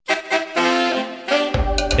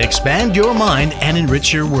Expand your mind and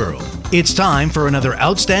enrich your world. It's time for another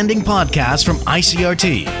outstanding podcast from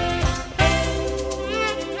ICRT.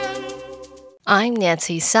 I'm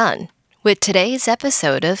Nancy Sun with today's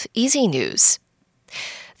episode of Easy News.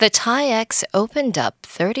 The Tai-Ex opened up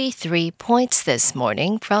 33 points this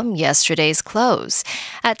morning from yesterday's close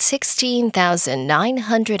at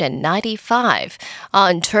 16,995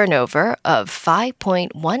 on turnover of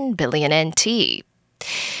 5.1 billion NT.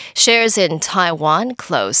 Shares in Taiwan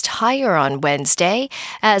closed higher on Wednesday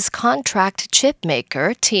as contract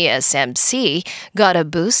chipmaker TSMC got a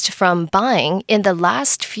boost from buying in the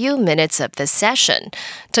last few minutes of the session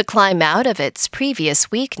to climb out of its previous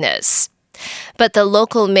weakness. But the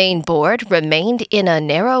local main board remained in a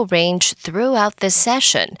narrow range throughout the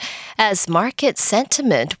session as market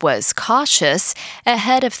sentiment was cautious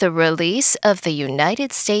ahead of the release of the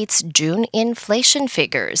United States June inflation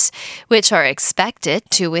figures, which are expected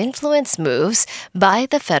to influence moves by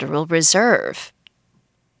the Federal Reserve.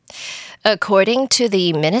 According to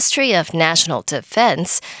the Ministry of National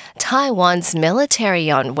Defense, Taiwan's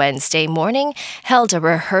military on Wednesday morning held a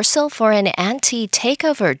rehearsal for an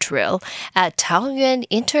anti-takeover drill at Taoyuan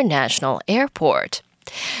International Airport.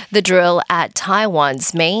 The drill at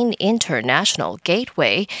Taiwan's main international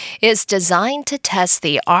gateway is designed to test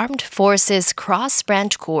the armed forces'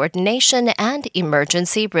 cross-branch coordination and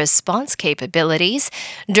emergency response capabilities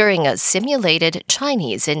during a simulated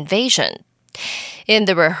Chinese invasion. In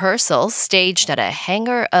the rehearsal staged at a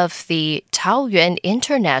hangar of the Taoyuan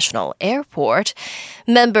International Airport,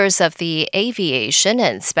 members of the Aviation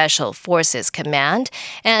and Special Forces Command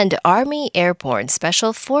and Army Airborne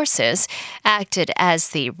Special Forces acted as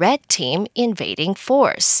the red team invading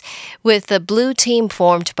force, with the blue team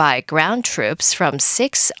formed by ground troops from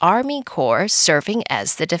 6 Army Corps serving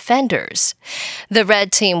as the defenders. The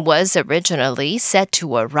red team was originally set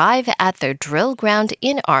to arrive at the drill ground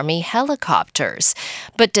in Army helicopters,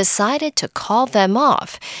 but decided to call them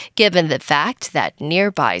off, given the fact that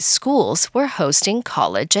nearby schools were hosting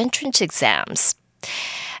college entrance exams.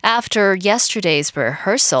 After yesterday's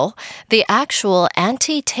rehearsal, the actual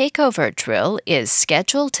anti-takeover drill is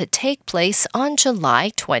scheduled to take place on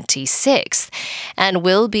July 26th and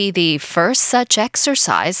will be the first such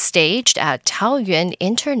exercise staged at Taoyuan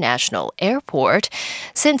International Airport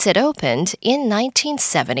since it opened in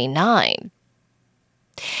 1979.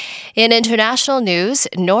 In international news,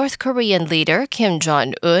 North Korean leader Kim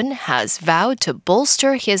Jong Un has vowed to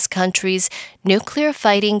bolster his country's nuclear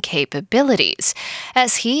fighting capabilities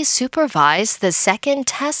as he supervised the second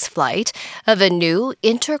test flight of a new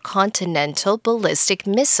intercontinental ballistic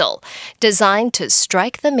missile designed to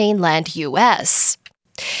strike the mainland U.S.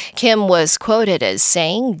 Kim was quoted as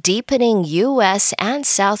saying deepening U.S. and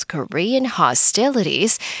South Korean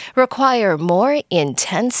hostilities require more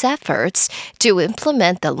intense efforts to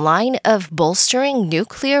implement the line of bolstering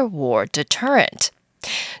nuclear war deterrent.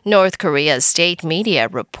 North Korea's state media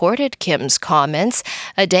reported Kim's comments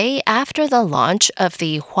a day after the launch of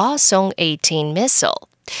the Hwasong-18 missile.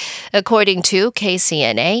 According to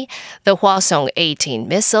KCNA, the Hwasong-18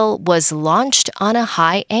 missile was launched on a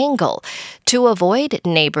high angle to avoid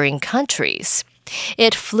neighboring countries.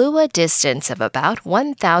 It flew a distance of about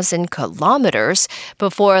 1,000 kilometers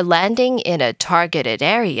before landing in a targeted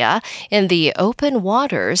area in the open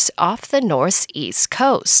waters off the northeast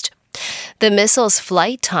coast. The missile's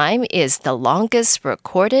flight time is the longest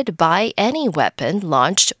recorded by any weapon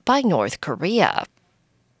launched by North Korea.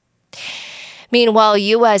 Meanwhile,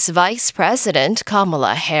 U.S. Vice President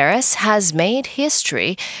Kamala Harris has made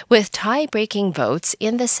history with tie-breaking votes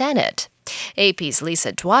in the Senate. AP's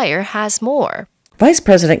Lisa Dwyer has more. Vice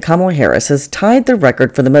President Kamala Harris has tied the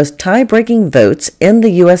record for the most tie-breaking votes in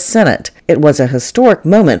the U.S. Senate. It was a historic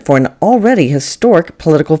moment for an already historic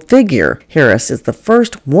political figure. Harris is the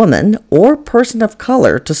first woman or person of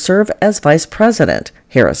color to serve as vice president.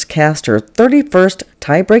 Harris cast her 31st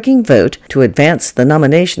tie-breaking vote to advance the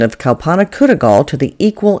nomination of Kalpana Kudagal to the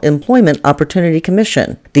Equal Employment Opportunity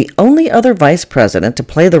Commission. The only other vice president to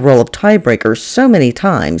play the role of tiebreaker so many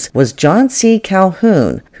times was John C.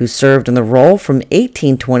 Calhoun, who served in the role from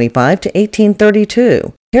 1825 to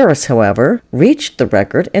 1832. Harris, however, reached the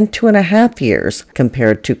record in 2.5 years,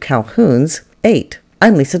 compared to Calhoun's 8.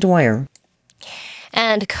 I'm Lisa Dwyer.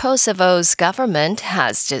 And Kosovo's government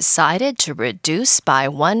has decided to reduce by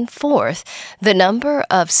 1/4 the number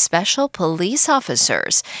of special police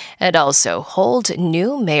officers and also hold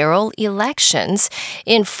new mayoral elections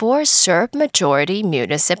in 4 Serb-majority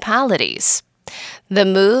municipalities. The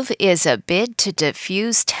move is a bid to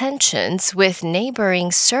defuse tensions with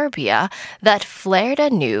neighboring Serbia that flared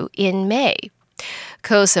anew in May.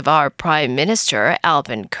 Kosovo Prime Minister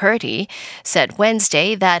Albin Kurti said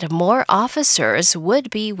Wednesday that more officers would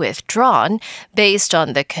be withdrawn based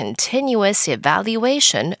on the continuous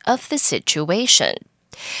evaluation of the situation.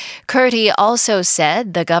 Kurti also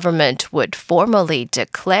said the government would formally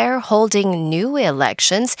declare holding new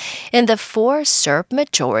elections in the 4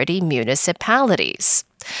 Serb-majority municipalities.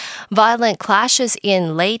 Violent clashes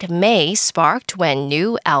in late May sparked when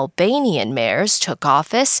new Albanian mayors took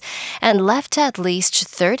office and left at least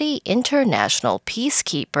 30 international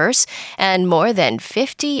peacekeepers and more than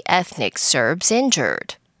 50 ethnic Serbs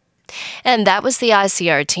injured. And that was the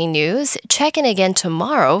ICRT News. Check in again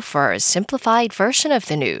tomorrow for a simplified version of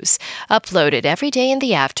the news, uploaded every day in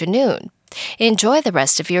the afternoon. Enjoy the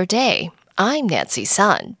rest of your day. I'm Nancy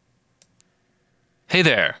Sun. Hey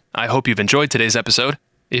there. I hope you've enjoyed today's episode.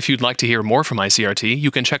 If you'd like to hear more from ICRT, you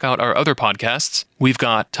can check out our other podcasts. We've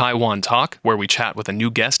got Taiwan Talk, where we chat with a new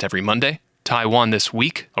guest every Monday, Taiwan This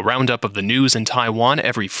Week, a roundup of the news in Taiwan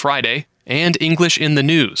every Friday, and English in the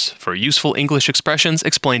News, for useful English expressions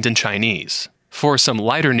explained in Chinese. For some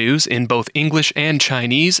lighter news in both English and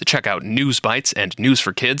Chinese, check out News Bites and News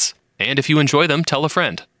for Kids. And if you enjoy them, tell a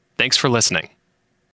friend. Thanks for listening.